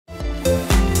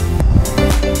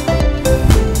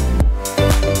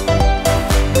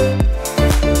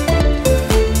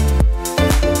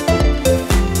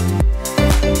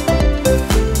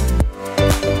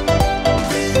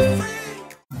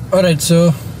Alright,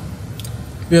 so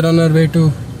we are on our way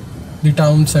to the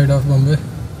town side of Bombay.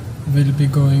 We'll be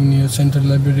going near Central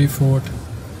Library, Fort,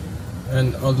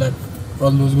 and all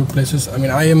those good places. I mean,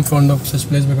 I am fond of such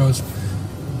place because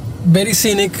very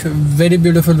scenic, very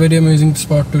beautiful, very amazing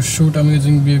spot to shoot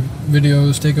amazing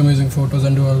videos, take amazing photos,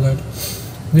 and do all that.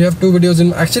 We have 2 videos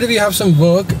in. Actually, we have some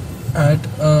work at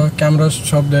a camera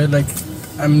shop there. Like,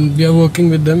 we are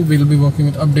working with them. We'll be working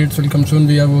with updates. Will come soon.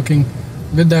 We are working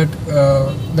with that.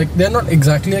 Like, they're not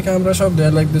exactly a camera shop.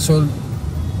 They're like this whole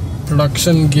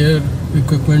production gear,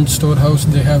 equipment, storehouse.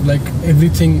 They have like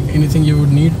anything you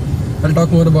would need. I'll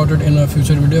talk more about it in a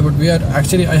future video. But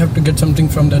I have to get something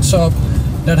from that shop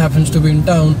that happens to be in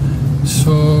town.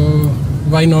 So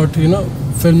why not,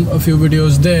 film a few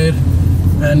videos there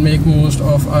and make most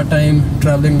of our time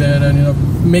traveling there,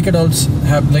 and make it all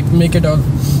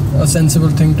a sensible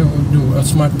thing to do, a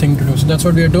smart thing to do. So that's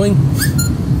what we are doing.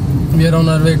 We are on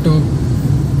our way to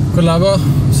Colaba,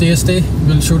 CST.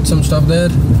 We'll shoot some stuff there.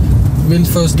 We'll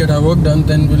first get our work done,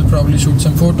 then we'll probably shoot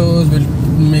some photos. We'll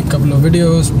make a couple of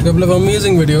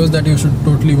amazing videos that you should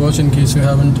totally watch in case you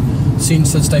haven't seen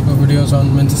such type of videos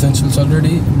on Men's Essentials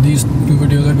already. These 2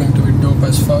 videos are going to be dope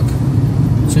as fuck.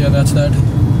 So yeah, that's that.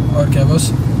 Or kya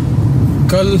was?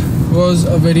 Kal was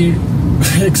a very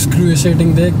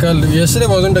excruciating day. Yesterday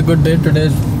wasn't a good day. Today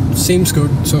seems good.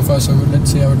 So far so good.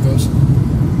 Let's see how it goes.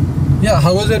 Yeah,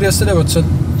 how was it yesterday?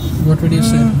 What would you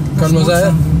say? Kal maza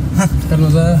aaya? Kal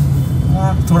maza aaya?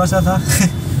 Thoda sa tha.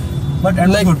 But it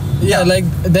was good. Yeah, like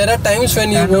there are times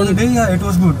when you won't. Yeah, it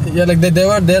was good. Yeah, like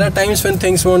there are times when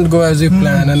things won't go as you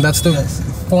plan, and that's the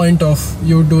point of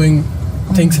you doing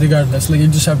things regardless. Like, you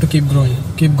just have to keep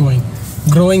going,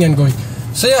 growing and going.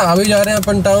 So yeah, abhi ja rahe hain up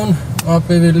and town. Wहाँ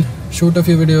पे we'll shoot a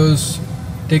few videos,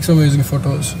 take some amazing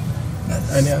photos,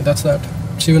 and yeah, that's that.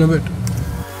 See you in a bit.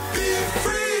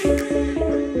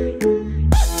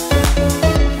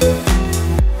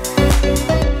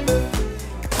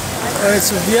 Alright,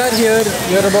 so we are here.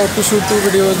 We are about to shoot 2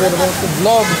 videos. We are about to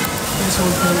vlog this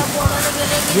whole thing.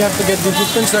 We have to get the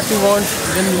equipment that we want.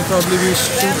 Then we'll probably be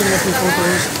shooting a few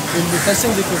photos. We'll be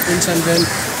testing the equipment, and then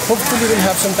hopefully we'll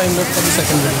have some time left for the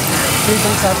second video. 3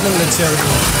 things happening. Let's see how it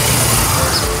goes.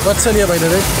 Bhattacharya, by the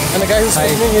way. And the guy who's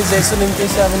filming is Jason. In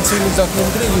case you haven't seen his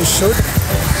documentary, you should.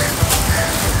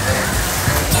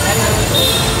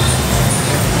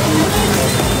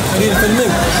 Are you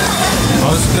filming? I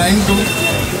was trying to.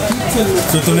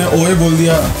 तो तूने ओए बोल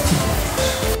दिया.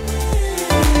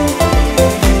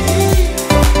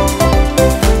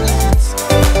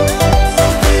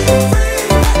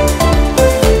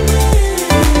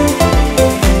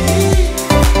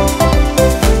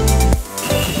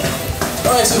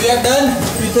 Alright, so we are done.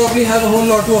 We probably have a whole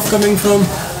lot of coming from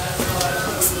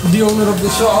the owner of the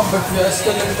shop, but we are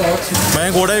still in talks.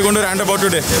 Mayank, what are you going to rant about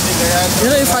today?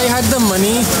 If I had the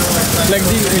money, like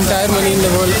the entire money in the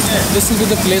world, this will be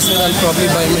the place where I'll probably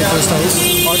buy my first house,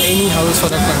 or any house for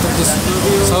that matter. This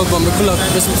South Bombay,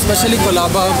 especially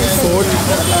Colaba, Fort,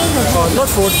 or not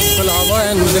Fort, Colaba,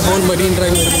 and the whole Marine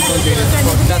Drive area.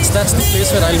 That's the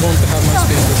place where I'll want to have my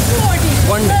space.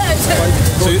 One day.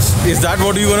 So is that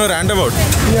what you're going to rant about?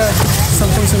 Yeah,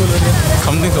 something similar. Yeah.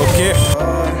 Something okay.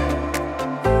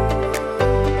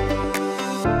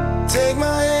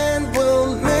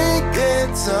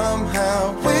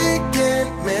 Somehow we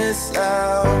can't miss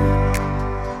out.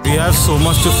 We have so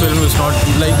much to film. It's not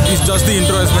like it's just the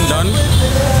intro has been done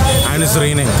and it's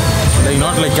raining. Like,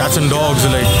 not like cats and dogs,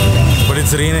 like, but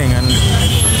it's raining, and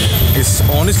it's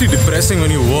honestly depressing when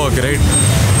you work, right?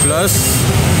 Plus,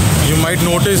 you might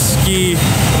notice that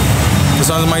the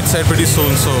sun might set pretty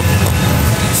soon, so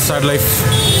sad life.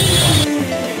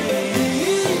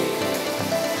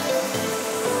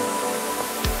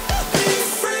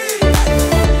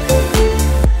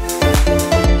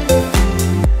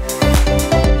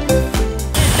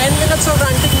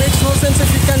 If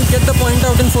you can get the point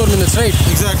out in 4 minutes, right?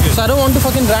 Exactly. So I don't want to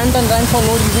fucking rant for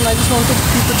no reason. I just want to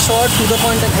keep it short, to the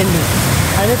point, and end it.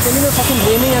 And it's anyway fucking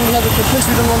raining, and we have equipment.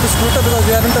 We don't want to scooter because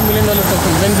we aren't $1 million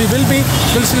company. When we will be,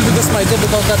 we'll still be this miser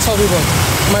because that's how we work.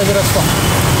 Miser as fuck.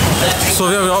 So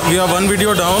we have 1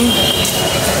 video down.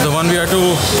 The one we had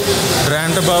to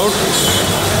rant about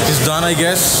is done, I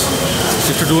guess.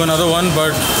 We have to do another one,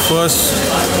 but first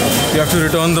we have to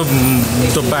return the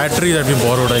battery that we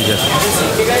borrowed, I guess.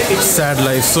 Sad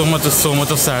life, so much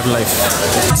of sad life.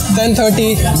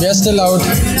 10:30, we are still out.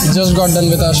 We just got done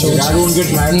with our shows.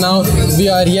 Now we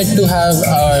are yet to have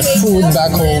our food back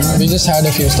home. We just had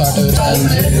a few starters, and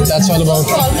that's all about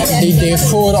the day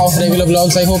 4 of regular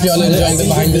vlogs. I hope you all enjoying the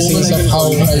behind the scenes of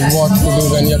how and what to do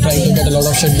when you're trying to get a lot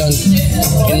of shit done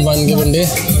in one given day.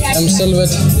 I'm still with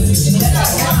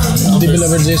the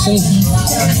beloved Jason.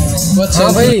 What's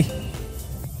up? भाई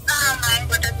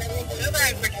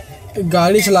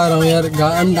गाड़ी चला रहा हूँ यार.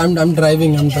 I'm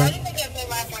driving.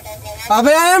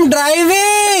 अबे I am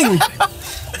driving.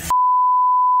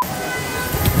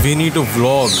 We need to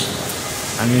vlog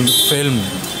and we need to film,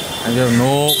 and we have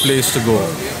no place to go.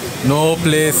 No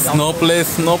place.